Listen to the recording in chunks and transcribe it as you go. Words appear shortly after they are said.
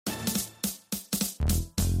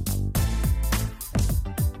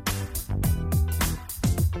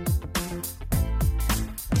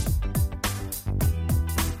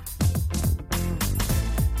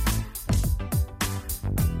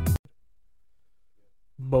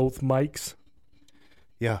both mics?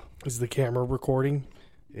 Yeah. Is the camera recording?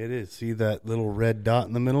 It is. See that little red dot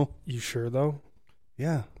in the middle? You sure though?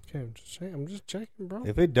 Yeah. Okay, I'm just saying. I'm just checking, bro.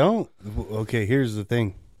 If it don't, okay, here's the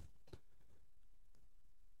thing.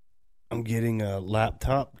 I'm getting a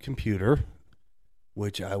laptop computer,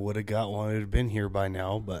 which I would have got one. It would have been here by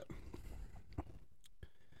now, but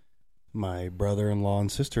my brother-in-law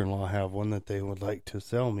and sister-in-law have one that they would like to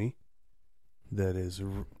sell me. That is,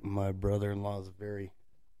 my brother-in-law is a very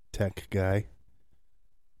tech guy.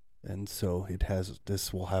 And so it has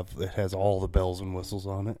all the bells and whistles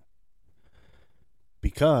on it.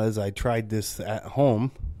 Because I tried this at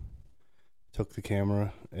home, took the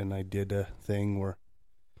camera, and I did a thing where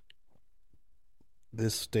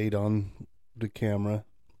this stayed on the camera,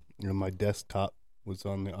 and my desktop was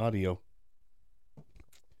on the audio.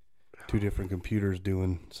 2 different computers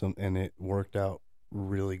doing some, and it worked out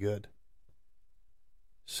really good.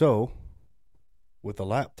 So, with a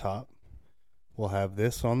laptop, we'll have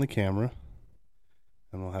this on the camera,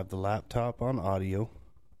 and we'll have the laptop on audio.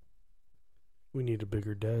 We need a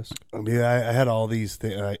bigger desk. I mean, I had all these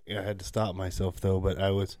things. I had to stop myself, though, but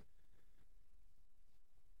I was...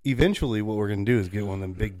 Eventually, what we're going to do is get one of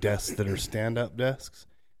them big desks that are stand-up desks,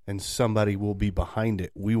 and somebody will be behind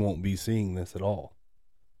it. We won't be seeing this at all.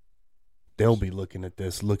 They'll be looking at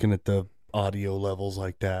this, looking at the audio levels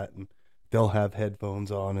like that, and they'll have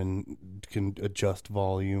headphones on and can adjust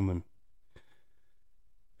volume. And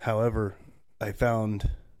however, I found,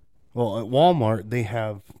 well, at Walmart they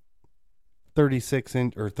have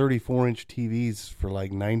 36-inch or 34-inch TVs for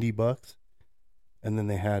like $90, and then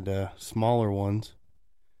they had smaller ones,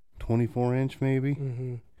 24-inch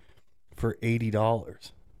maybe, for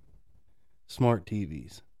 $80. Smart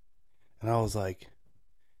TVs, and I was like,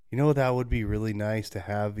 you know, that would be really nice to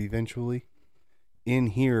have eventually in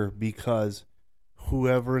here, because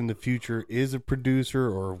whoever in the future is a producer,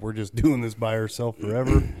 or we're just doing this by ourselves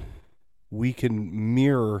forever, we can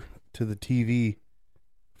mirror to the TV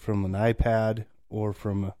from an iPad or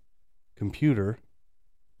from a computer,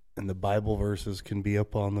 and the Bible verses can be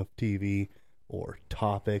up on the TV, or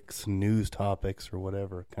topics, news topics, or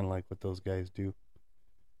whatever, kind of like what those guys do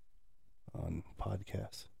on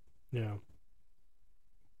podcasts. Yeah.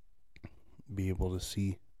 Be able to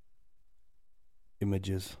see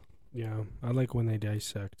images. Yeah, I like when they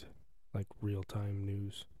dissect like real-time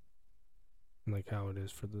news, and like how it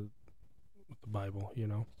is for the Bible, you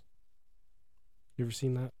know? You ever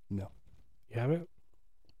seen that? No. You haven't?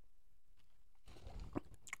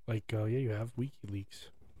 Like, yeah, you have WikiLeaks.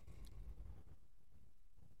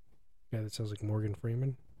 Yeah, that sounds like Morgan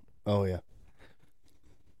Freeman. Oh, yeah.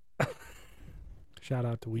 Shout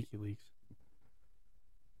out to WikiLeaks.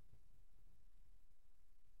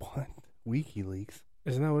 What? WikiLeaks?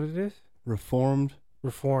 Isn't that what it is? Reformed?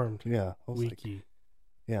 Yeah. I was Wiki. like,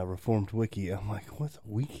 yeah, Reformed Wiki. I'm like, what's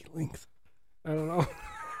WikiLeaks? I don't know.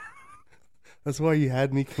 That's why you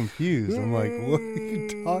had me confused. I'm like, what are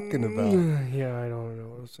you talking about? Yeah, I don't know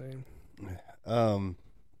what I'm saying.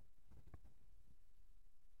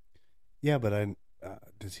 Yeah, but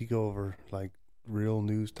does he go over like real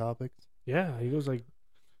news topics? Yeah, he goes like,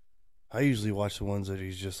 I usually watch the ones that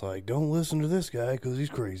he's just like, don't listen to this guy because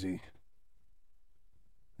he's crazy.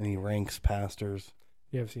 And he ranks pastors.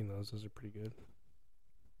 yeah, I've seen those. Those are pretty good.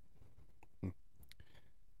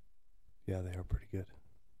 Yeah, they are pretty good.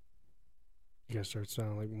 You guys start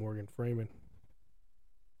sounding like Morgan Freeman.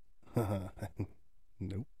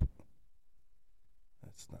 Nope.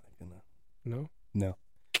 That's not gonna. No? No.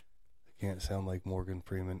 I can't sound like Morgan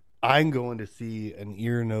Freeman. I'm going to see an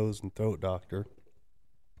ear, nose, and throat doctor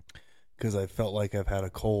because I felt like I've had a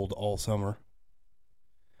cold all summer.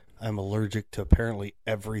 I'm allergic to apparently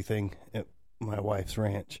everything at my wife's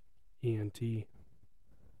ranch. ENT.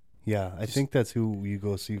 Yeah, I think that's who you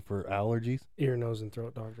go see for allergies. Ear, nose, and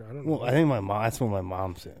throat doctor. I don't know. Well, I think that's what my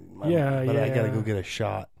mom said. But I got to go get a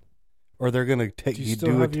shot. Or they're going to take Do you you still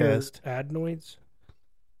do a have your test. adenoids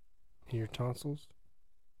in your tonsils?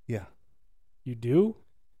 Yeah. You do?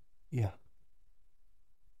 Yeah.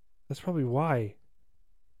 That's probably why.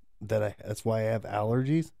 That's why I have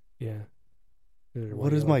allergies? Yeah.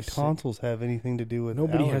 What does my tonsils have anything to do with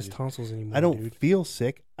Nobody allergies? has tonsils anymore, I don't dude. feel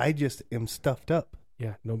sick. I just am stuffed up.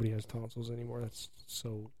 Yeah, nobody has tonsils anymore. That's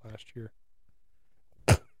so last year.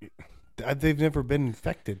 They've never been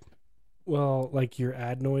infected. Well, like your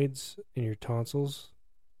adenoids and your tonsils,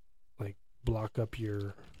 like block up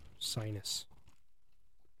your sinus.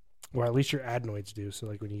 Or at least your adenoids do. So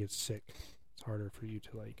like when you get sick, it's harder for you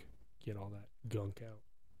to like get all that gunk out.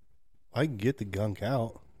 I can get the gunk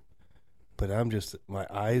out, but my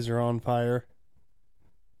eyes are on fire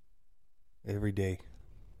every day.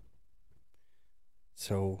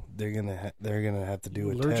 So they're gonna have to do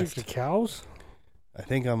a Allergic test. to cows? I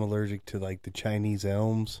think I'm allergic to like the Chinese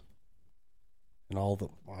elms and all the.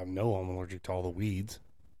 I know I'm allergic to all the weeds.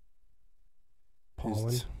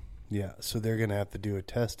 Pollen. Yeah, so they're gonna have to do a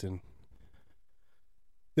test, and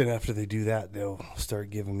then after they do that, they'll start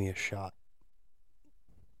giving me a shot.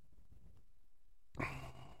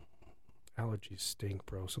 Allergies stink,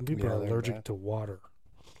 bro. Some people Yeah, are they're allergic bad. to water.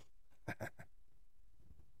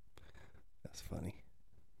 That's funny.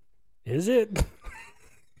 Is it?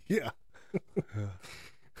 Yeah.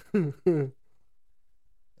 I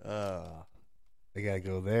gotta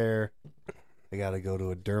go there. I gotta go to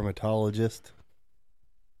a dermatologist.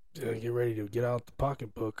 Yeah, get ready to get out the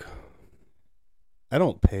pocketbook. I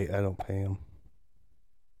don't pay him.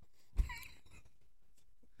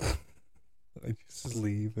 I just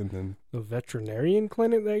leave and then The veterinarian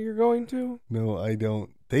clinic that you're going to? no, I don't.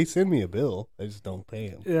 They send me a bill. I just don't pay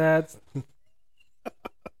him. That's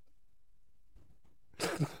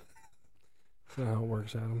not how it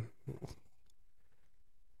works, Adam.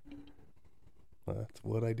 That's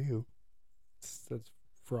what I do. That's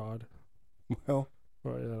fraud. Well,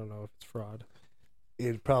 Or I don't know if it's fraud.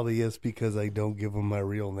 it probably is because I don't give them my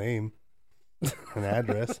real name and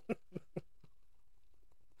address.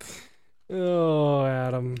 Oh,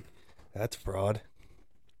 Adam. That's fraud.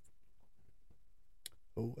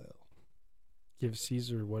 Oh well. Give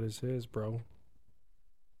Caesar what is his, bro.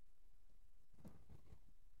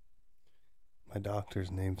 My doctor's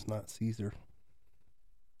name's not Caesar.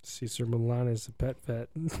 Caesar Milan is a pet vet.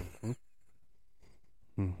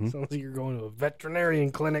 Mm-hmm. Sounds like you're going to a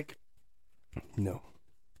veterinarian clinic. No.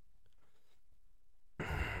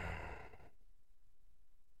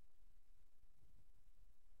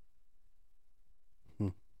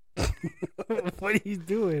 What are you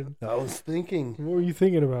doing? I was thinking What were you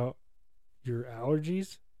thinking about? Your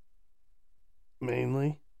allergies?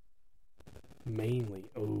 mainly. Mainly.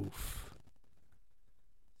 Oof.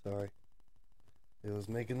 Sorry. It was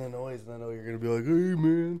making the noise, and I know you're going to be like, hey,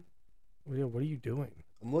 man. Well, yeah, what are you doing?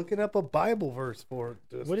 I'm looking up a Bible verse for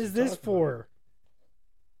it. What is this for?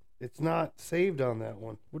 It's not saved on that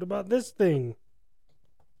one. What about this thing?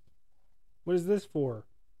 What is this for?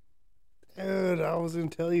 Dude, I was going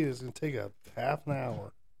to tell you it's going to take a half an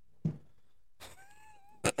hour.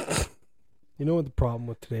 You know what the problem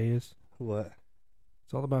with today is? What?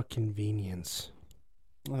 It's all about convenience.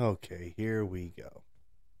 Okay, here we go.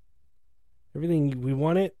 Everything, we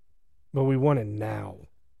want it, but we want it now.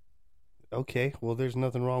 Okay, well, there's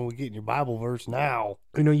nothing wrong with getting your Bible verse now.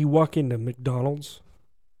 You know, you walk into McDonald's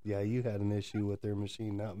Yeah, you had an issue with their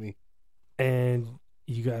machine, not me. and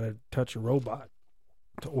you got to touch a robot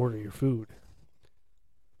to order your food.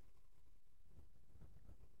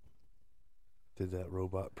 Did that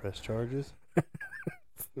robot press charges?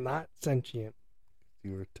 It's not sentient.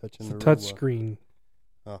 You were touching It's the a touch robot. screen.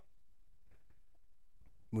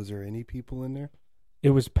 Was there any people in there?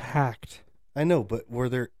 It was packed. I know, but were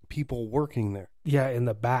there people working there? Yeah, in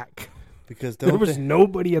the back. Because There don't was they-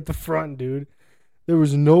 nobody at the front, dude. There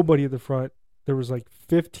was nobody at the front. There was like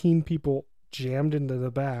 15 people jammed into the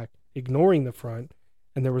back, ignoring the front,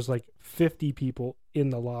 and there was like 50 people in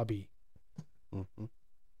the lobby. Mhm.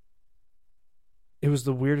 It was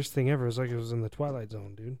the weirdest thing ever. It was like it was in the Twilight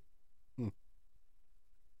Zone, dude.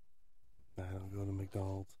 I don't go to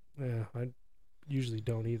McDonald's. Yeah, I usually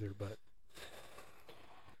don't either, but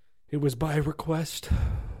it was by request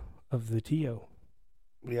of the TO,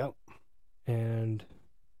 Yep. and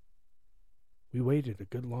we waited a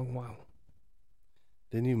good long while.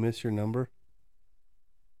 Didn't you miss your number?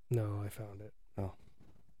 No, I found it. Oh.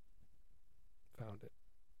 Found it.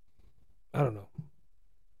 I don't know.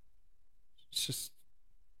 It's just,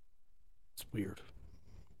 it's weird.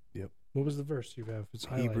 Yep. What was the verse you have? It's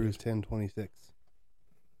highlighted. Hebrews 10:26.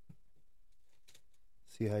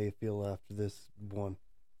 See how you feel after this one.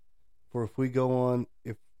 For if we go on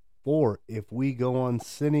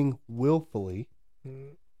sinning willfully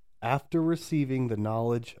Mm, after receiving the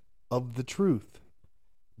knowledge of the truth,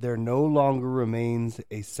 there no longer remains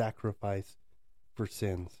a sacrifice for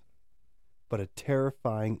sins, but a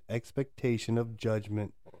terrifying expectation of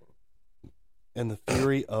judgment and the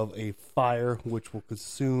fury of a fire which will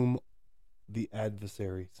consume the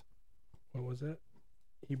adversaries. What was that?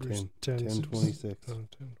 Hebrews 10:26.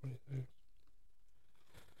 10:26.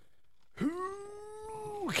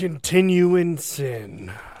 Who continue in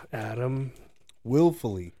sin, Adam,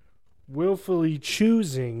 Willfully. willfully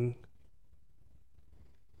choosing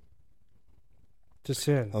to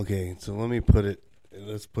sin. Okay, so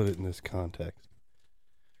let's put it in this context.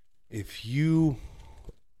 If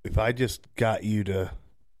I just got you to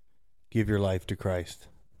give your life to Christ,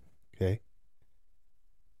 okay?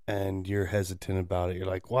 and you're hesitant about it. You're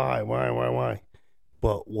like, why?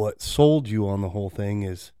 But what sold you on the whole thing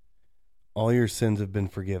is all your sins have been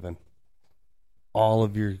forgiven. All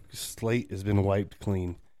of your slate has been wiped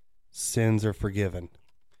clean. Sins are forgiven.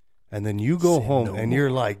 And then you go home and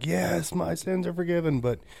you're like, yes, my sins are forgiven.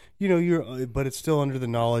 But, but it's still under the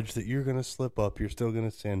knowledge that you're going to slip up. You're still going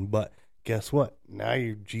to sin. But guess what?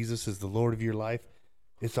 Now Jesus is the Lord of your life.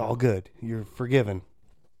 It's all good. You're forgiven.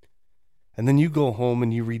 And then you go home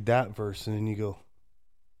and you read that verse and then you go,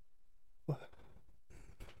 what?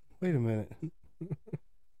 Wait a minute.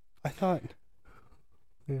 I thought,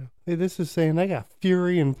 hey, this is saying I got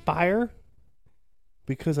fury and fire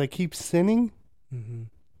because I keep sinning. Mm-hmm.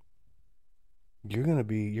 You're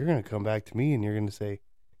going to come back to me and you're going to say,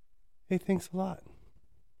 hey, thanks a lot,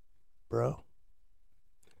 bro.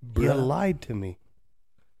 You lied to me.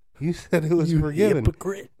 You said it was forgiven.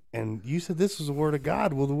 Hypocrite. And you said this was the word of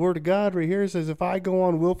God. Well, the word of God right here says, if I go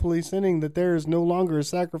on willfully sinning, that there is no longer a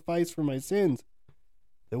sacrifice for my sins.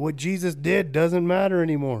 That what Jesus did doesn't matter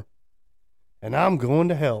anymore. And I'm going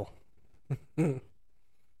to hell. And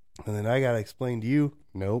then I got to explain to you,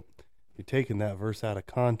 nope, you're taking that verse out of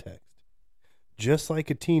context. Just like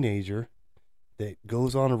a teenager that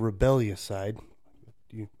goes on a rebellious side.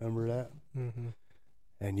 Do you remember that? Mm-hmm.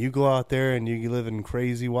 And you go out there and you live in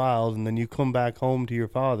crazy wild, and then you come back home to your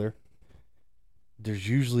father. There's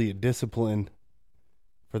usually a discipline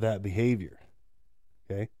for that behavior.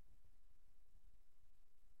 Okay?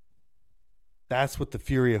 That's what the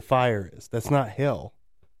fury of fire is. That's not hell.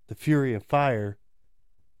 The fury of fire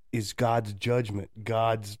is God's judgment,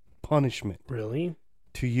 God's punishment. Really?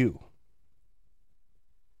 To you.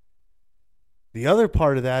 The other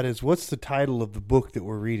part of that is, what's the title of the book that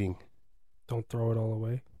we're reading? Don't throw it all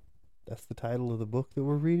away. That's the title of the book that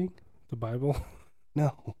we're reading? The Bible?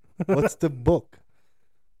 No. What's the book?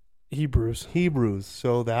 Hebrews. Hebrews.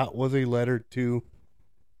 So that was a letter to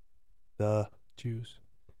the Jews.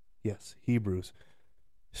 Yes, Hebrews.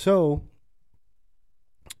 So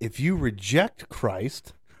if you reject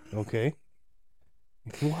Christ, okay.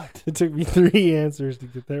 What? It took me 3 answers to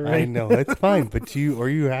get that right. I know, it's fine. But are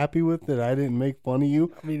you happy with that I didn't make fun of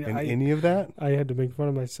you in any of that? I had to make fun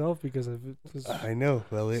of myself because of it. I know.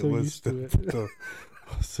 Well, it so was used to it.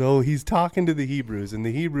 So he's talking to the Hebrews, and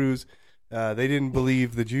the Hebrews, they didn't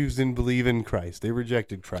believe, the Jews didn't believe in Christ. They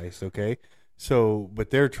rejected Christ, okay? So, but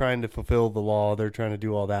they're trying to fulfill the law. They're trying to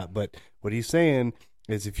do all that. But what he's saying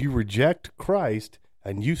is, if you reject Christ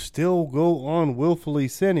and you still go on willfully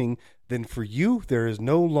sinning, then for you, there is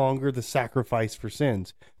no longer the sacrifice for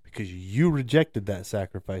sins because you rejected that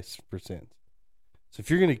sacrifice for sins. So if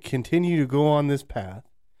you're going to continue to go on this path,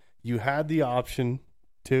 you had the option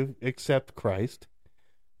to accept Christ,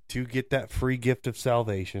 to get that free gift of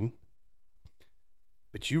salvation,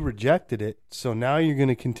 but you rejected it. So now you're going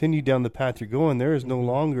to continue down the path you're going. There is no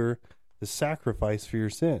longer the sacrifice for your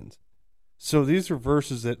sins. So these are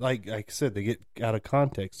verses that, like I said, they get out of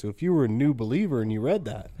context. So if you were a new believer and you read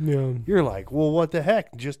that, you're like, well, what the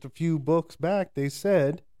heck? Just a few books back, they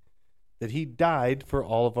said that he died for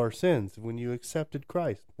all of our sins when you accepted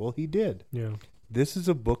Christ. Well, he did. Yeah. This is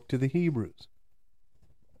a book to the Hebrews.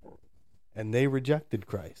 And they rejected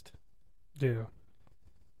Christ. Yeah.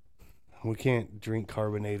 We can't drink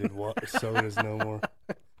carbonated sodas no more.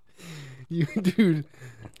 Dude,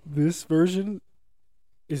 this version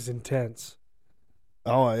is intense.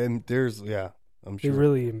 Oh, and I'm sure. They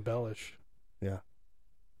really embellish. Yeah.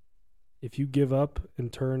 If we give up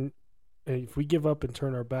and turn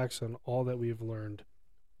our backs on all that we have learned,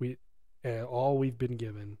 all we've been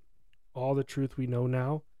given, all the truth we know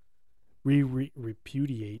now, we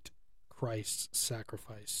repudiate Christ's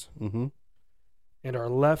sacrifice, and are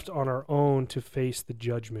left on our own to face the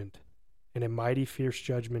judgment, and a mighty fierce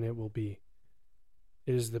judgment it will be.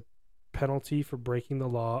 It is the penalty for breaking the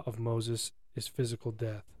law of Moses is physical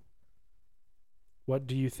death. What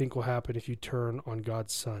do you think will happen if you turn on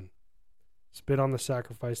God's Son? Spit on the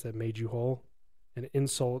sacrifice that made you whole, and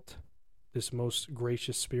insult this most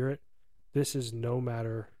gracious Spirit? This is no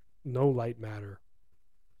light matter.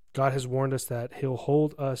 God has warned us that he'll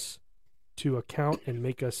hold us to account and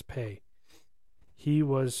make us pay. He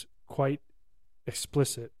was quite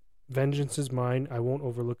explicit. Vengeance is mine, I won't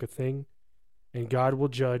overlook a thing, and God will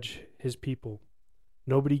judge his people.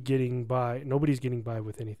 Nobody's getting by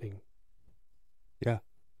with anything. Yeah.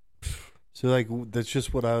 So that's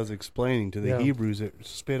just what I was explaining to the Hebrews that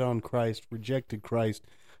spit on Christ, rejected Christ,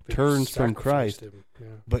 turns from Christ,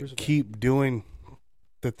 but keep doing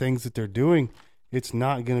the things that they're doing. It's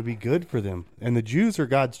not going to be good for them. And the Jews are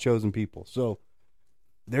God's chosen people. So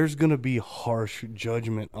there's going to be harsh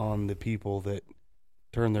judgment on the people that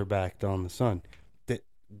turn their back on the Son. That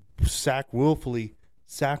willfully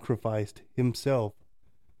sacrificed himself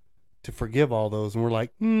to forgive all those, and we're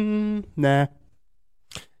like, nah,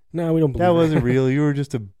 No, we don't believe that wasn't real. You were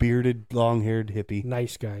just a bearded, long-haired hippie.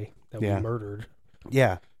 Nice guy that Yeah. we murdered.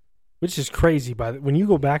 Yeah, Which is crazy. When you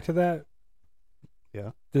go back to that,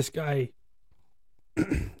 yeah. this guy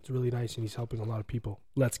is really nice and he's helping a lot of people.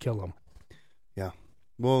 Let's kill him.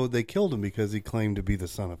 Well, they killed him because he claimed to be the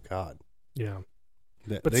Son of God. Yeah.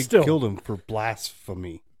 But But they still. killed him for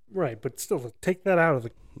blasphemy. Right, but still, take that out of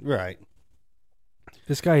the... Right.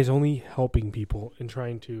 This guy is only helping people and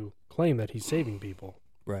trying to claim that he's saving people.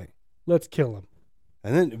 Right. Let's kill him.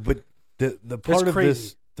 And then, but the part of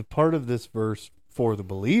crazy. this verse for the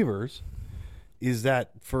believers is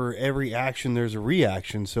that for every action there's a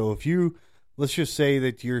reaction. So if let's just say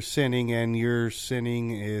that you're sinning and your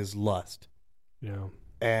sinning is lust, Yeah.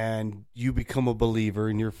 and you become a believer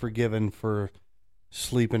and you're forgiven for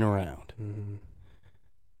sleeping around, Mm-hmm.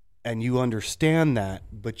 and you understand that,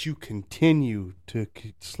 but you continue to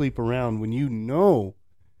sleep around when you know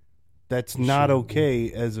that's You not shouldn't be.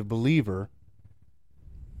 okay as a believer.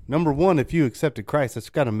 Number one, if you accepted Christ, that's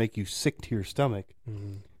got to make you sick to your stomach.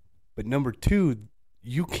 Mm-hmm. But number two,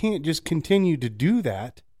 you can't just continue to do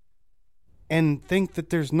that and think that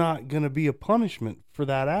there's not going to be a punishment for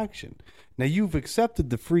that action. Now, you've accepted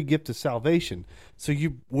the free gift of salvation. So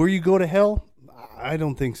where you go to hell, I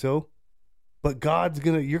don't think so. But you're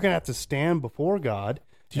going to have to stand before God,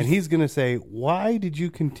 and he's going to say, why did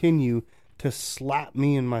you continue to slap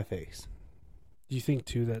me in my face? Do you think,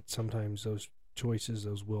 too, that sometimes those choices,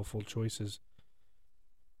 those willful choices,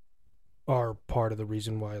 are part of the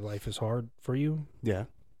reason why life is hard for you? Yeah.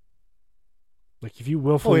 Like, if you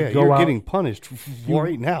willfully go you're out... getting punished You-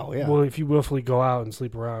 right now. Yeah. Well, if you willfully go out and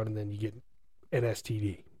sleep around and then you get an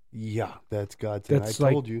STD, Yeah, that's God's saying. That's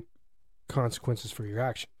I told you. consequences for your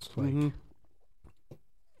actions. Like, Mhm.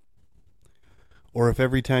 Or if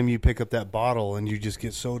every time you pick up that bottle and you just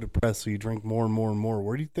get so depressed, so you drink more and more and more,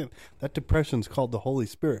 where do you think that depression's called? The Holy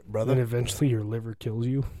Spirit, brother. then eventually your liver kills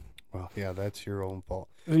you. Well, yeah, that's your own fault.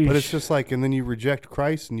 But it's just like, and then you reject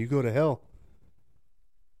Christ and you go to hell.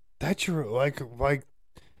 That's your, like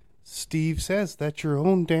Steve says, that's your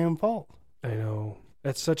own damn fault. I know.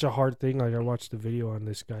 That's such a hard thing. Like, I watched the video on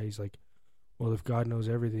this guy. He's like, well, if God knows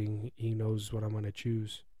everything, he knows what I'm going to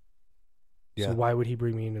choose. Yeah. So why would he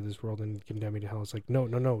bring me into this world and condemn me to hell? It's like,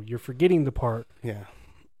 no. You're forgetting the part Yeah.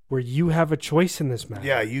 where you have a choice in this matter.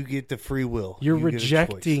 Yeah, you get the free will. You're You get a choice.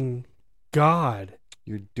 rejecting God.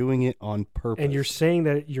 You're doing it on purpose. And you're saying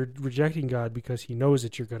that you're rejecting God because he knows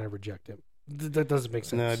that you're going to reject him. That doesn't make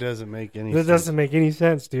sense. No, it doesn't make any That sense. doesn't make any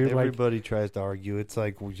sense, dude. Like, Everybody tries to argue. It's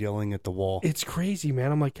like yelling at the wall. it's crazy,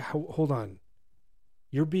 man. I'm like, hold on.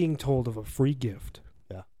 You're being told of a free gift.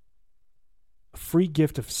 Yeah. A free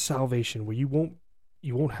gift of salvation where you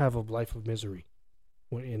won't have a life of misery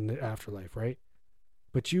in the afterlife, right?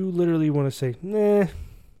 But you literally want to say, nah,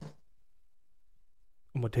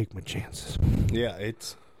 I'm going to take my chances. Yeah,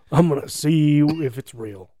 it's... I'm going to see if it's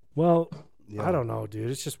real. Well, Yeah. I don't know, dude.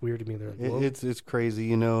 It's just weird to me. They're like, well, It's crazy,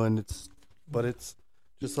 you know, and it's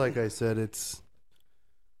just like I said,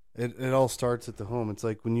 it all starts at the home. It's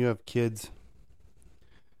like when you have kids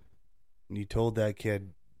and you told that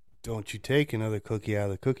kid, don't you take another cookie out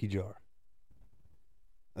of the cookie jar.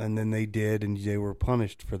 And then they did, and they were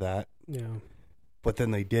punished for that. yeah. But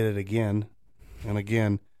then they did it again and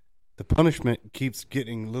again. The punishment keeps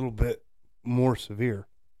getting a little bit more severe.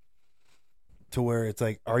 To where it's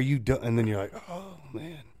like, are you done? And then you're like, oh,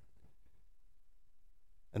 man.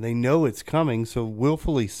 And they know it's coming, so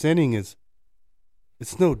willfully sinning it's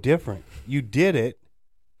no different. You did it.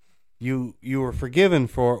 You were forgiven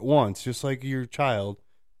for it once, just like your child.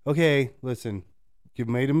 Okay, listen, you've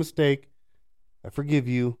made a mistake. I forgive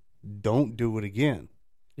you. Don't do it again.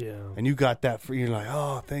 Yeah. And you got that free. You're like,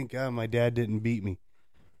 oh, thank God my dad didn't beat me.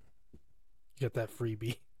 You got that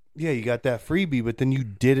freebie. Yeah, you got that freebie, but then you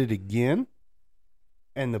did it again.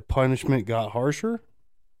 And the punishment got harsher,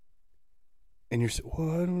 and you're saying, well,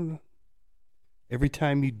 I don't know. Every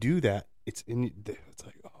time you do that, it's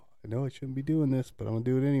like, oh, I know I shouldn't be doing this, but I'm going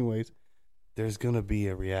to do it anyways. There's going to be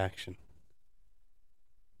a reaction.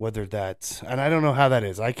 Whether that's, and I don't know how that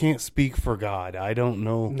is. I can't speak for God. I don't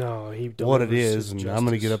know No, he what it delivers is, his and I'm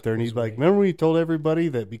going to get justice up there and his he's like, way. remember when you told everybody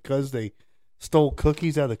that because they stole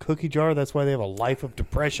cookies out of the cookie jar, that's why they have a life of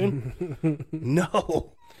depression?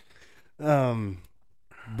 No.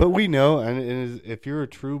 But we know, and if you're a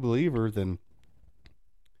true believer, then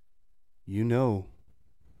you know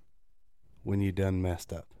when you done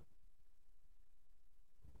messed up.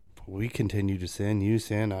 We continue to sin. You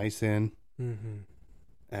sin, I sin.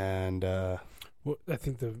 Mm-hmm. And Well, I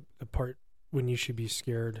think the part when you should be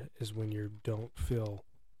scared is when you don't feel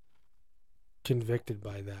convicted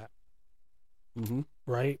by that, Mm-hmm.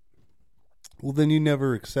 right? Well, then you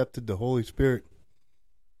never accepted the Holy Spirit.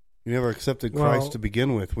 You never accepted Well, Christ to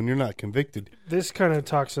begin with when you're not convicted. This kind of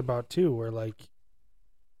talks about too, where like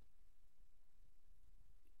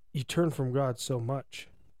you turn from God so much.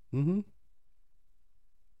 Mm-hmm.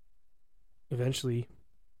 Eventually, he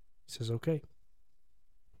says, "Okay."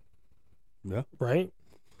 Yeah. Right?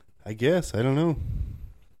 I guess. I don't know.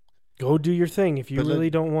 Go do your thing if you But really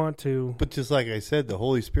don't want to. But just like I said, the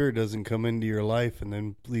Holy Spirit doesn't come into your life and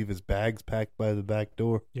then leave his bags packed by the back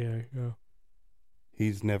door. Yeah.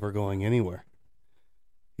 He's never going anywhere.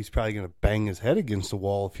 He's probably going to bang his head against the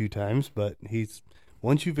wall a few times, but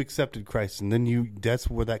once you've accepted Christ, and then that's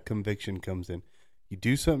where that conviction comes in. You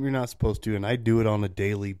do something you're not supposed to, and I do it on a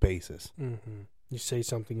daily basis. Mm-hmm. You say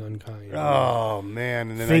something unkind. Oh man,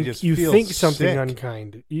 and then I just you feel think something sick.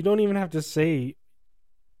 unkind. You don't even have to say.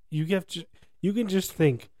 You can just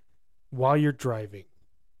think while you're driving.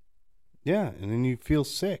 Yeah, and then you feel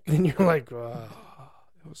sick. And you're like, that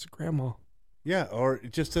was grandma. Yeah, or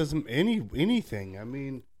it just doesn't anything. I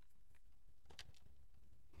mean,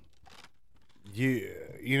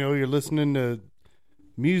 you know, you're listening to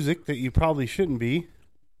music that you probably shouldn't be.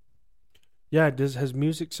 Yeah, has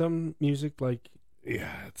some music like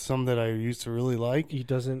Yeah, it's some that I used to really like.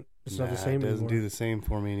 it's not the same It doesn't anymore. do the same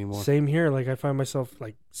for me anymore. Same here. Like I find myself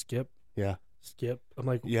like skip. I'm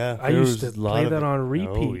like, Yeah, I there used to was a lot play of that it. on repeat.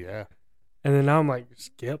 Oh yeah. And then now I'm like,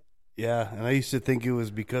 skip. Yeah, and I used to think it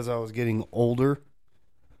was because I was getting older,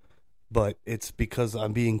 but it's because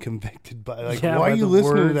I'm being convicted by why by are you the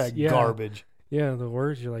listening to words, that yeah. garbage? Yeah, the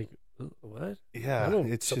words, you're like, what? Yeah, I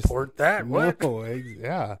don't it's support that. What? No,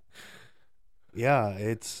 yeah. Yeah,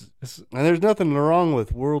 and there's nothing wrong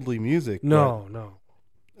with worldly music. No.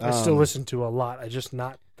 but, I still listen to a lot. I just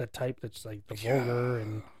not the type that's like the vulgar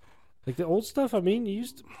and like the old stuff. I mean,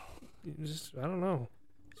 I don't know.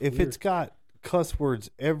 If weird. it's got cuss words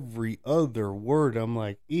every other word, I'm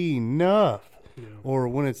like, enough. Yeah. Or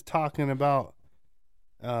when it's talking about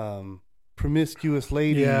promiscuous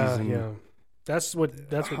ladies, Yeah. That's what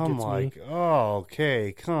I'm gets like, me. oh,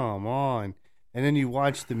 okay, come on. And then you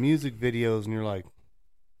watch the music videos and you're like,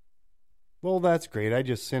 well, that's great. I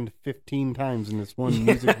just sinned 15 times in this one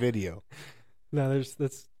music video. No,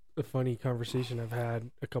 that's a funny conversation I've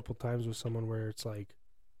had a couple times with someone where it's like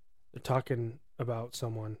they're talking about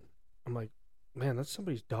someone. I'm like, man, that's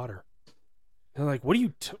somebody's daughter. And they're like, what do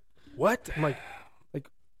you? What? I'm like,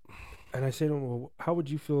 and I say to them, well, how would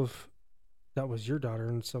you feel if that was your daughter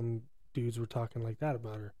and some dudes were talking like that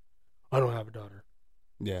about her? I don't have a daughter.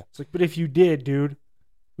 Yeah. It's like, but if you did, dude,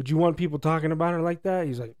 would you want people talking about her like that?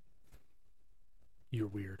 He's like, you're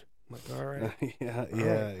weird. I'm like, all right.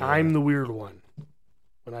 Yeah. I'm the weird one.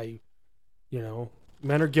 When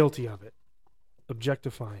men are guilty of it,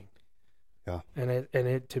 objectifying. Yeah. And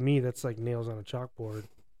it to me, that's like nails on a chalkboard.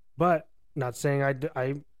 But not saying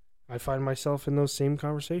I find myself in those same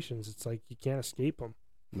conversations. It's like you can't escape them.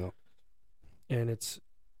 No. And it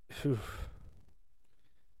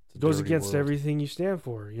goes against everything you stand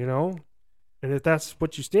for, And if that's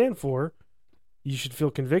what you stand for, you should feel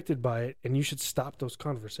convicted by it, and you should stop those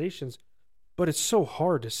conversations. But it's so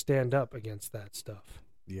hard to stand up against that stuff.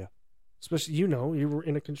 Yeah. Especially, you were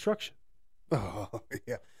in a construction. Oh,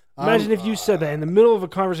 yeah. Imagine if you said that in the middle of a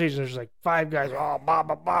conversation. There's like five guys, blah, blah,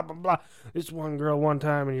 blah, blah, blah. This one girl one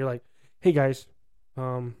time, and you're like, hey, guys,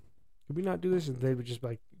 could we not do this? And they would just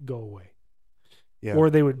like, go away. Yeah. Or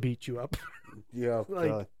they would beat you up. Yeah.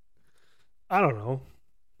 Like, I don't know.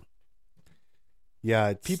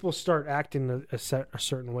 Yeah. People start acting a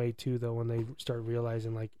certain way too, though, when they start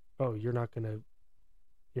realizing like, oh, you're not gonna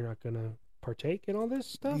partake in all this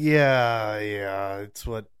stuff. Yeah. It's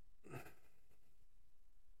what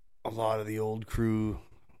a lot of the old crew,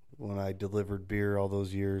 when I delivered beer all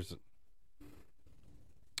those years.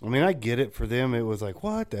 I mean, I get it for them. It was like,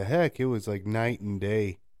 what the heck? It was like night and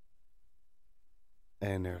day.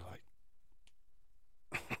 And they're like,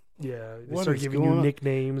 yeah, they what start is giving you going on?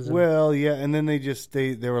 nicknames. Well, yeah, and then they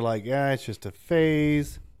were like, it's just a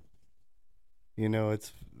phase.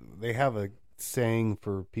 They have a saying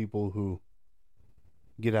for people who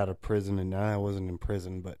get out of prison, and I wasn't in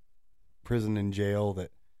prison, but prison and jail,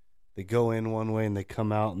 that they go in one way and they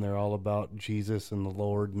come out and they're all about Jesus and the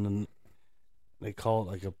Lord, and then they call it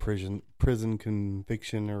like a prison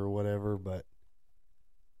conviction or whatever, but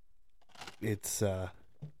it's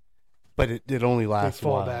but it only lasts a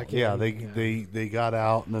while. Back yeah, in. They got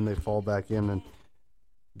out and then they fall back in, and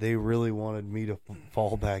they really wanted me to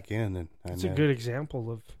fall back in, and it's a good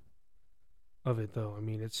example of it, though. I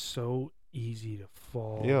mean, it's so easy to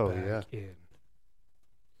fall back in.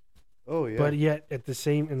 Oh yeah. But yet, in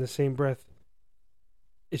the same breath,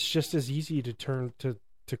 it's just as easy to turn to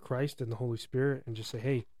Christ and the Holy Spirit and just say,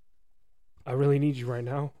 "Hey, I really need you right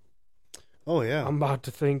now. oh yeah. I'm about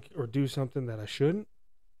to think or do something that I shouldn't.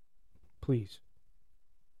 Please."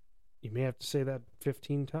 You may have to say that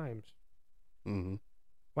 15 times. Mm-hmm.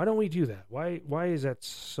 Why don't we do that? Why is that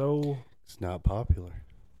so? It's not popular.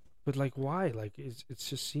 But like, why? Like, it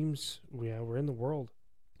just seems we're in the world.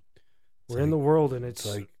 It's We're in the world, and It's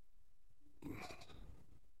it's like,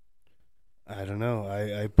 I don't know.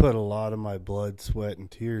 I put a lot of my blood, sweat, and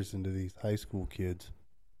tears into these high school kids.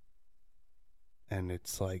 And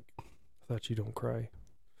it's like, I thought you don't cry.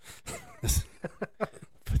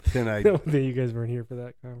 but then I, You guys weren't here for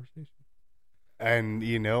that conversation. and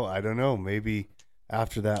I don't know. Maybe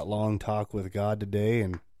after that long talk with God today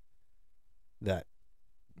and that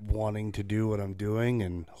wanting to do what I'm doing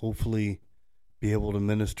and hopefully be able to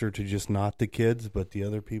minister to just not the kids, but the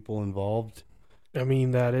other people involved. I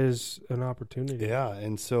mean, that is an opportunity. Yeah.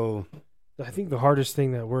 And so, I think the hardest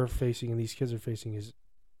thing that we're facing and these kids are facing is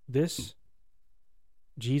this.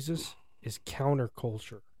 Jesus is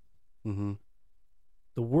counterculture. mm-hmm.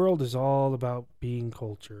 The world is all about being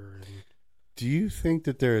culture. And Do you think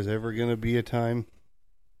that there is ever going to be a time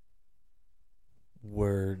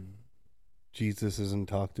where Jesus isn't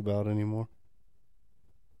talked about anymore?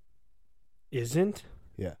 isn't?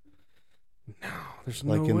 Yeah. No, there's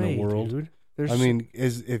Like no in way, the world? dude. I mean,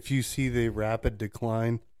 if you see the rapid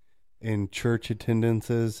decline in church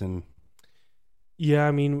attendances and yeah,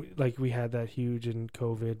 I mean, like we had that huge in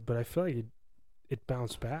COVID, but I feel like it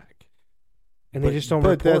bounced back, and they just don't. But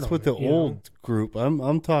report that's on with it, the old group.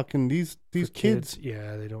 I'm talking these For kids.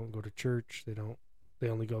 Yeah, they don't go to church. They don't. They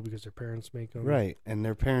only go because their parents make them. Right, and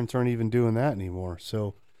their parents aren't even doing that anymore.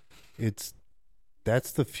 So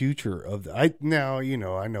that's the future of I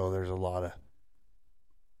know there's a lot of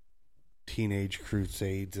teenage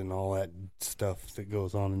crusades and all that stuff that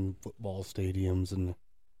goes on in football stadiums, and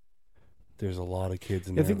there's a lot of kids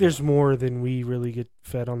in I there. think there's more than we really get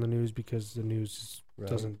fed on the news because the news Right.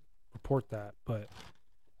 doesn't report that. But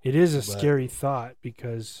it is a But- scary thought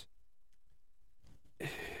because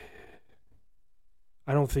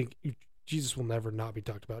I don't think Jesus will never not be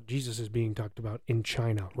talked about. Jesus is being talked about in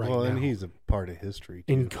China right now. Well, and he's a part of history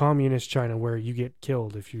too. In communist China, where you get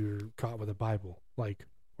killed if you're caught with a Bible, or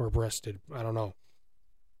arrested. I don't know.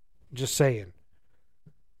 Just saying.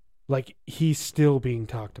 Like, he's still being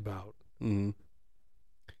talked about. Mhm.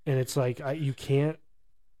 And it's like, you can't.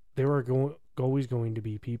 There are always going to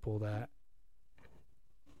be people that,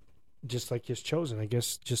 just like his chosen, I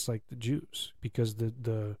guess, just like the Jews, because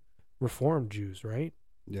the Reformed Jews, right?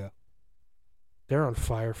 Yeah. They're on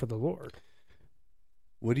fire for the Lord.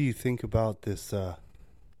 What do you think about this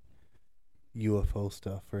UFO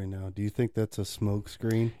stuff right now? Do you think that's a smoke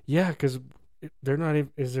screen? Yeah, because they're not.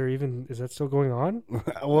 Is that still going on?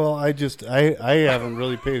 Well, I haven't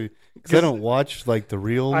really paid because I don't watch like the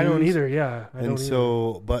real. I don't news. either. Yeah, I don't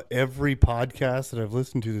either. But every podcast that I've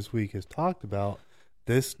listened to this week has talked about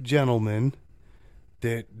this gentleman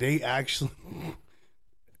that they actually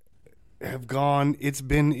have gone. It's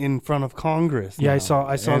been in front of Congress. Yeah, now.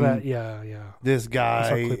 I saw And that. Yeah. This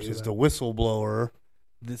guy clips of is that. the whistleblower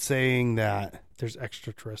that's saying that. There's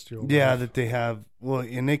extraterrestrial. Yeah, life. that they have. Well,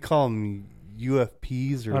 and they call them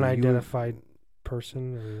UFPs or Unidentified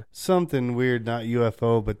person or something weird, not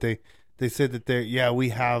UFO, but they said that we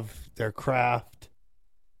have their craft.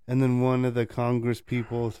 And then one of the Congress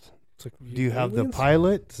people, it's like, do you have the aliens?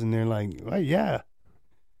 pilots? And they're like, well, yeah.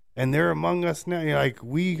 And they're among us now. You're like,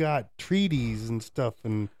 we got treaties and stuff.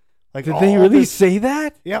 And like, Did they really say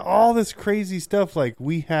that? Yeah, all this crazy stuff. Like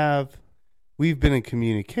we've been in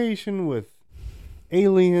communication with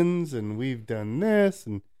aliens and we've done this.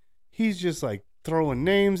 And he's just like throwing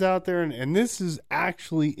names out there. And this is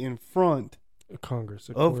actually in front Congress.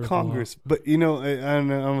 of Congress. But,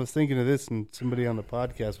 I was thinking of this and somebody on the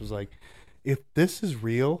podcast was like, if this is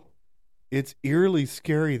real, it's eerily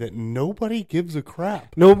scary that nobody gives a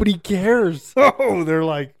crap. Nobody cares. Oh, they're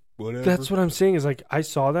like, whatever. That's what I'm saying is like, I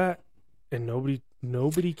saw that and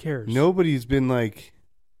nobody cares. Nobody's been like,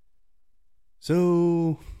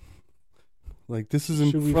 so, like, this is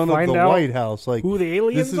in Should we front of find the out White House. Like, who the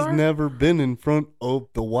aliens this has are? never been in front of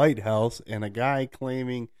the White House, and a guy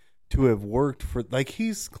claiming to have worked for, like,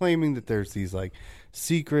 he's claiming that there's these, like,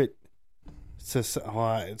 secret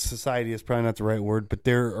society is probably not the right word, but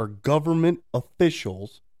there are government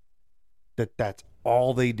officials that's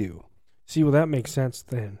all they do. See, well, that makes sense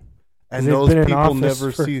then. And they've those been in people office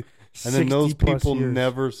never for see, and then those 60 plus people years.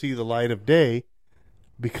 never see the light of day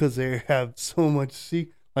because they have so much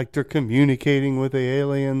like they're communicating with the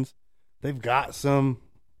aliens. They've got some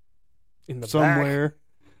in the back. somewhere,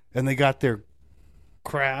 and they got their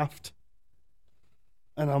craft,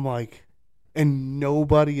 and I'm like, and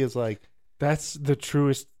nobody is like, That's the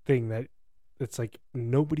truest thing. That it's like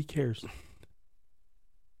nobody cares.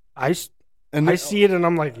 I see it and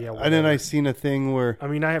I'm like, yeah. Whatever. And then I seen a thing where, I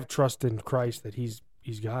mean, I have trust in Christ that He's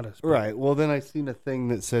got us. But right. Well, then I seen a thing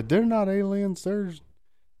that said they're not aliens; they're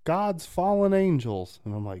God's fallen angels,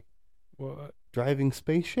 and I'm like, what? driving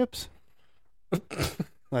spaceships.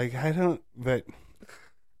 Like I don't, but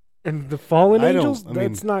And the fallen I don't- angels, I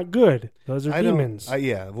mean, that's not good. Those are I demons. don't.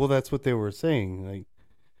 Yeah, well, that's what they were saying. Like,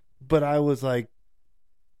 but I was like,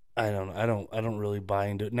 I don't really buy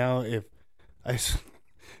into it. Now, if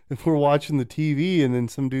we're watching the TV and then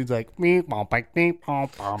some dude's like,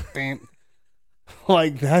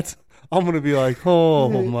 like that's, I'm gonna be like, oh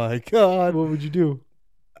my God. What would you do?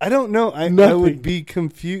 I don't know. I Nothing. would be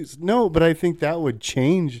confused. No, but I think that would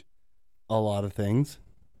change a lot of things.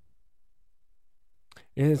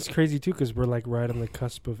 And it's crazy too because we're like right on the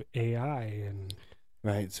cusp of AI and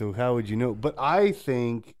Right. So how would you know? But I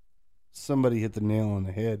think somebody hit the nail on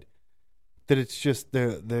the head. That it's just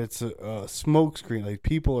that it's a smoke screen. Like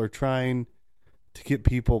people are trying to get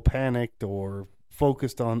people panicked or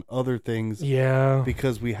focused on other things yeah,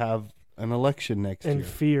 because we have an election next and year.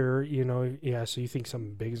 fear. You know, yeah. So you think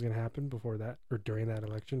something big is going to happen before that or during that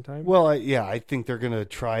election time? Well, I think they're going to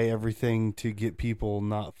try everything to get people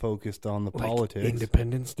not focused on the Like politics.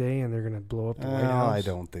 Independence Day, and they're going to blow up the White House. I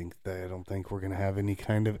don't think that. I don't think we're going to have any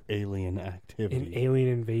kind of alien An activity. alien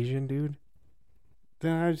invasion, dude.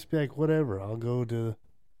 Then I'd just be like, whatever. I'll go to,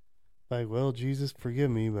 like, well, Jesus, forgive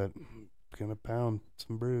me, but I'm gonna pound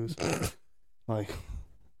some brews. like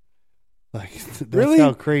that's Really?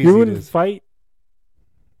 how crazy You it wouldn't is. fight?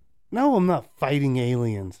 No, I'm not fighting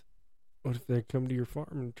aliens. What if they come to your farm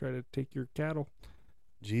and try to take your cattle?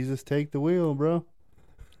 Jesus, take the wheel, bro.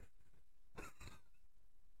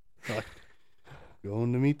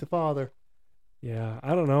 Going to meet the Father. Yeah,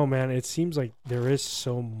 I don't know, man. It seems like there is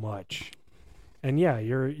so much, and yeah,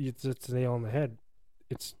 it's a nail on the head.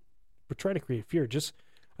 We're trying to create fear.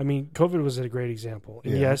 I mean, COVID was a great example.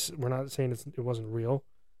 And Yeah. yes, we're not saying it wasn't real.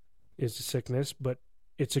 It's a sickness, but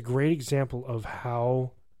it's a great example of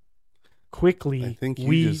how quickly I think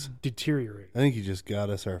we deteriorate. I think you just got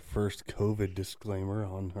us our first COVID disclaimer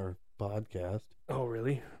on our podcast. Oh,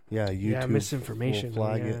 really? Yeah, YouTube Yeah, misinformation. will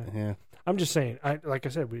flag Yeah. it. Yeah. I'm just saying. Like I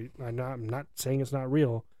said, I'm not saying it's not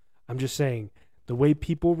real. I'm just saying the way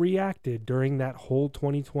people reacted during that whole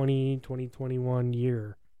 2020, 2021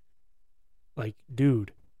 year. Like,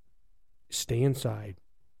 dude, stay inside.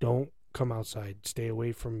 Don't come outside. Stay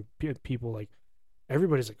away from people. Like,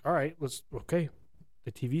 everybody's like, all right, okay.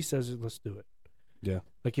 The TV says it, let's do it. Yeah.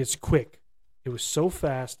 Like, it's quick. It was so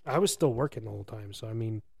fast. I was still working the whole time. So, I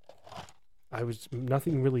mean,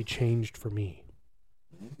 nothing really changed for me.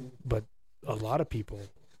 But a lot of people,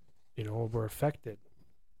 were affected.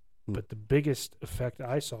 But the biggest effect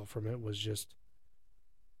I saw from it was just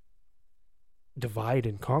divide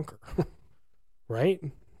and conquer. Right?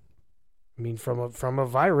 I mean, from a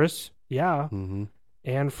virus, yeah, Mm-hmm.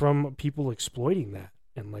 and from people exploiting that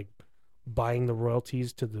and like buying the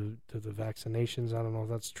royalties to the vaccinations. I don't know if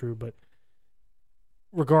that's true, but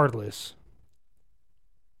regardless,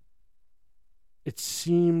 it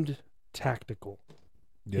seemed tactical.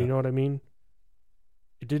 Yeah. You know what I mean?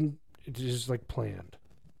 It just like planned.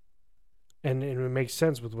 And it makes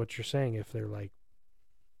sense with what you're saying if they're like,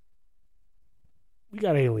 we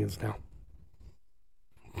got aliens now.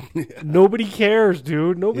 Yeah. Nobody cares,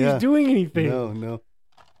 dude. Nobody's Yeah. doing anything. No.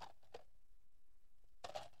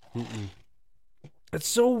 Mm-mm. It's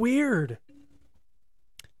so weird.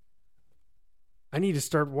 I need to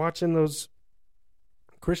start watching those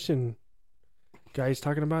Christian guys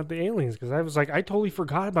talking about the aliens because I was like, I totally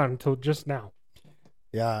forgot about it until just now.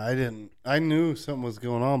 Yeah, I didn't. I knew something was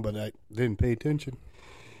going on, but I didn't pay attention.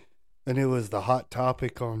 And it was the hot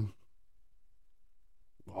topic on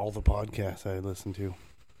all the podcasts I listened to.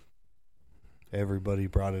 Everybody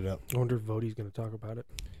brought it up. I wonder if Vodi's going to talk about it.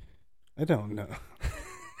 I don't know.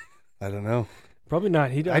 I don't know. Probably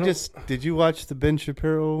not. Did you watch the Ben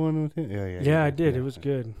Shapiro one with him? Yeah. Yeah, I did. It was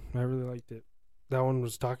good. I really liked it. That one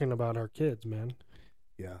was talking about our kids, man.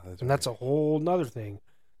 Yeah, That's a whole nother thing.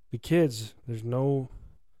 The kids, there's no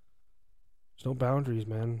boundaries,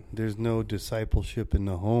 man. There's no discipleship in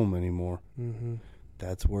the home anymore. Mm-hmm.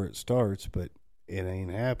 That's where it starts, but it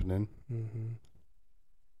ain't happening. Mm-hmm.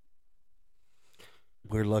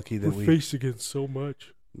 We're lucky that We're faced against so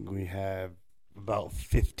much. we have about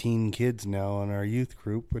 15 kids now on our youth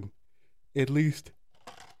group, and at least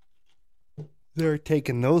they're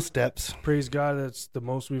taking those steps. Praise God, that's the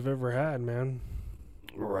most we've ever had, man.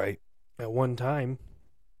 Right. at one time,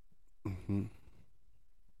 Mm-hmm.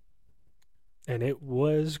 and it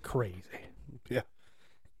was crazy. Yeah,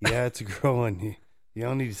 it's growing. You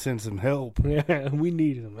all need to send some help. Yeah, we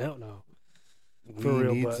need some help now. For We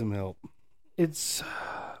real, need but some help. it's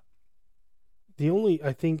I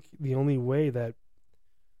think the only way that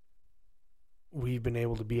we've been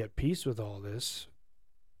able to be at peace with all this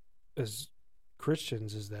as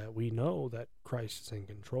Christians is that we know that Christ is in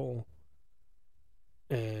control.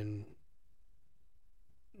 And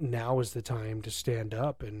now is the time to stand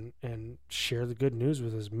up and share the good news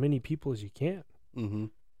with as many people as you can. Mm-hmm.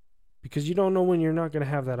 Because you don't know when you're not going to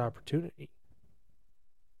have that opportunity.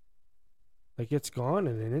 Like, it's gone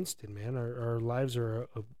in an instant, man. Our lives are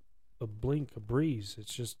a blink, a breeze.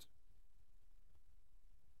 It's just...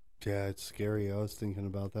 Yeah, it's scary. I was thinking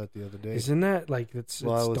about that the other day. Isn't that, like, it's I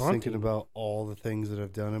was daunting. thinking about all the things that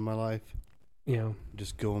I've done in my life. Yeah.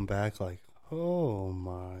 Just going back like, oh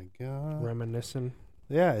my God. Reminiscing.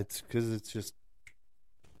 Yeah, it's because it's just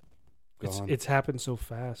gone. It's happened so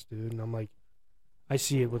fast, dude. And I'm like, I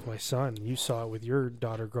see it with my son. You saw it with your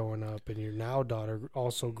daughter growing up, and your now daughter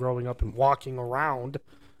also growing up and walking around.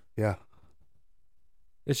 Yeah.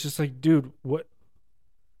 It's just like, dude,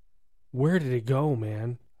 where did it go,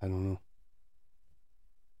 man? I don't know.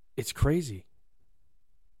 It's crazy.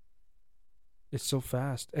 It's so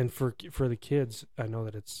fast. And for the kids, I know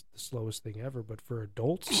that it's the slowest thing ever, but for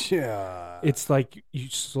adults, Yeah. it's like, you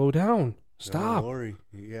slow down. Stop. Don't worry.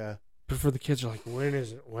 Yeah. But for the kids, you're like, when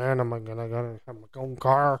is it? When am I gonna have my own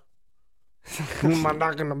car? Am I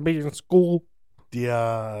not gonna be in school?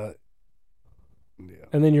 Yeah. Yeah.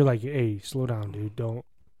 And then you're like, hey, slow down, dude. You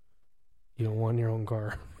don't want your own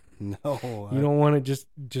car. No. You don't want to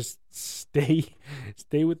just stay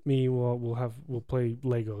with me while we'll play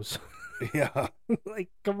Legos. Yeah. Like,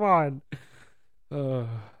 come on. I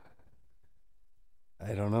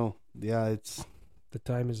don't know. Yeah, it's The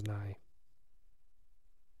time is nigh.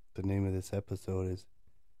 the name of this episode is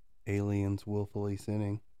Aliens Willfully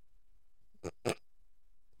Sinning.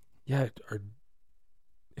 Yeah,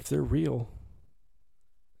 if they're real,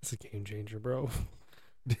 it's a game changer, bro.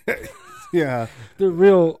 Yeah. They're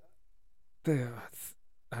real. I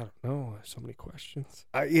don't know. I have so many questions.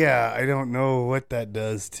 Yeah, I don't know what that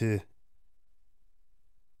does to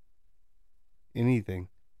anything.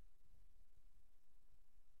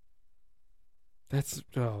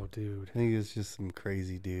 Dude. I think it's just some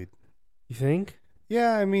crazy dude. You think?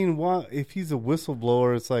 Yeah, I mean, if he's a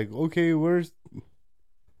whistleblower, it's like, okay, where's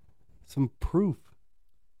some proof?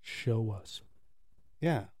 Show us.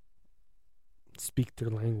 Yeah. Speak their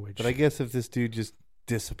language. But I guess if this dude just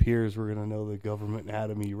disappears, we're going to know the government had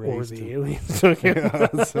him erased. Or the aliens took him.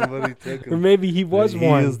 Yeah, somebody took him. Or maybe he was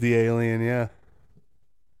one. He is the alien, yeah.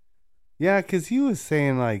 Yeah, because he was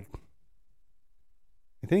saying, like,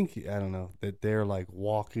 I don't know, that they're, like,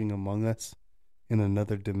 walking among us in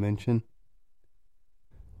another dimension.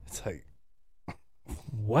 It's like...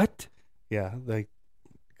 What? Yeah, like,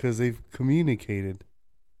 because they've communicated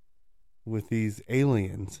with these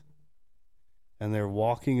aliens. And they're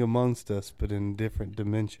walking amongst us, but in different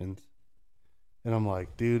dimensions. And I'm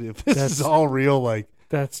like, dude, if this is all real, like...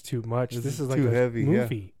 That's too much. This is like too a heavy,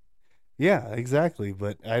 movie. Yeah, exactly.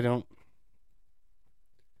 But I don't...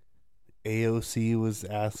 AOC was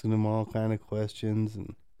asking him all kind of questions.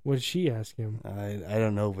 And What did she ask him? I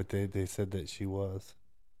don't know, but they said that she was.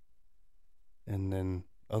 And then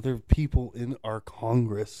other people in our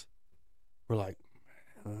Congress were like,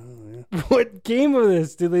 oh, yeah. What game of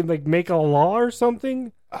this? Did they like make a law or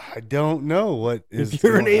something? I don't know what is. If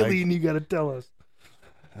you're an alien, you got to tell us.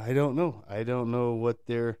 I don't know. I don't know what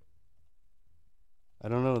they're. I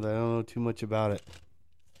don't know. I don't know too much about it.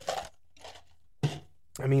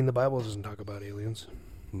 I mean, the Bible doesn't talk about aliens.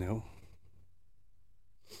 No.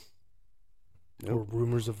 Or Nope.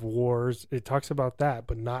 rumors of wars. It talks about that,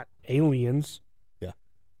 but not aliens. Yeah.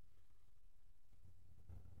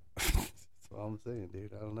 That's all I'm saying,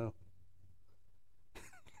 dude. I don't know.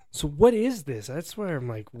 So what is this? That's where I'm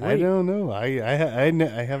like, wait. I don't know. I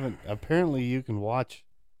haven't. Apparently, you can watch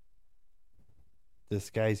this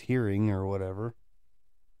guy's hearing or whatever.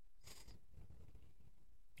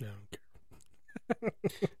 I don't care.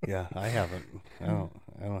 Yeah, I haven't. I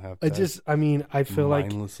don't have. I feel like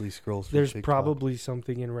mindlessly scroll through there's TikTok. probably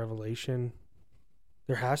something in Revelation.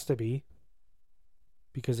 There has to be,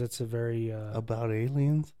 because it's a very about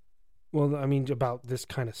aliens. well, I mean, about this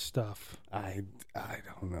kind of stuff. I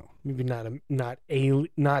don't know. Maybe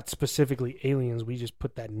not specifically aliens. We just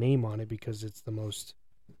put that name on it because it's the most.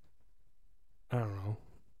 I don't know.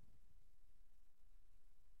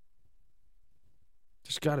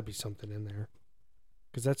 There's got to be something in there,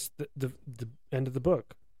 because that's the end of the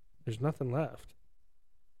book. There's nothing left.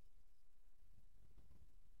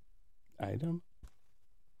 Item?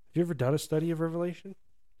 Have you ever done a study of Revelation?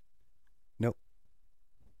 Nope.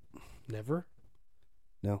 Never?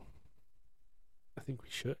 No. I think we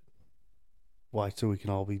should. Why? So we can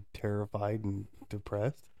all be terrified and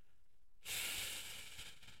depressed?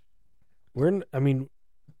 We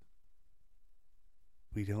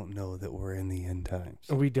don't know that we're in the end times.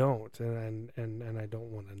 We don't, and I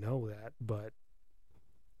don't want to know that, but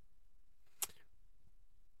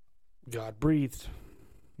God breathed.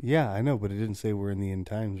 Yeah, I know, but it didn't say we're in the end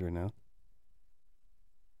times right now.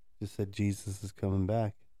 It just said Jesus is coming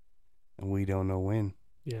back, and we don't know when.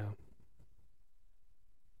 Yeah.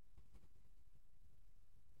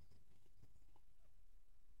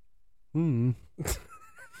 I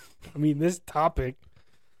mean, this topic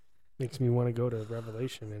makes me want to go to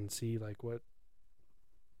Revelation and see like what.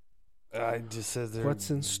 It just says there's what's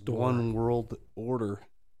in store. One world order.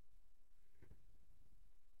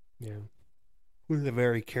 Yeah. With a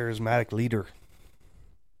very charismatic leader.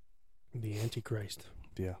 The Antichrist.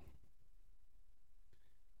 Yeah.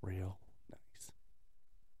 Real nice.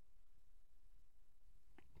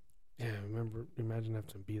 Yeah, imagine having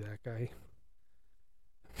to be that guy.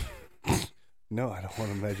 No, I don't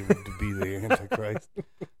want to imagine what to be the Antichrist.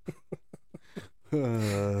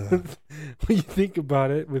 When you think about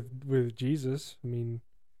it with Jesus, I mean,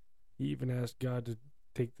 he even asked God to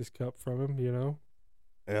take this cup from him, you know?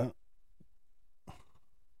 Yeah.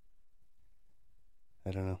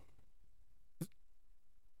 I don't know.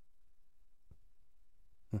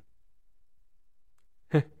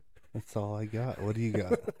 That's all I got. What do you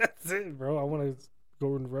got? That's it, bro. I want to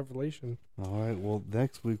go into Revelation. All right. Well,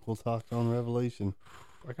 next week we'll talk on Revelation.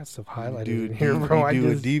 I got stuff highlighted in here, bro.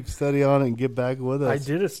 Do a deep study on it and get back with us. I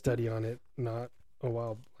did a study on it not a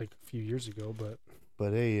while, like a few years ago, but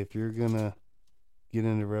hey, if you're gonna get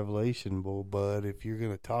into Revelation, bud, if you're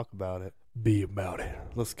gonna talk about it, be about it.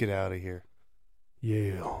 Let's get out of here.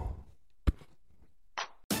 Yeah.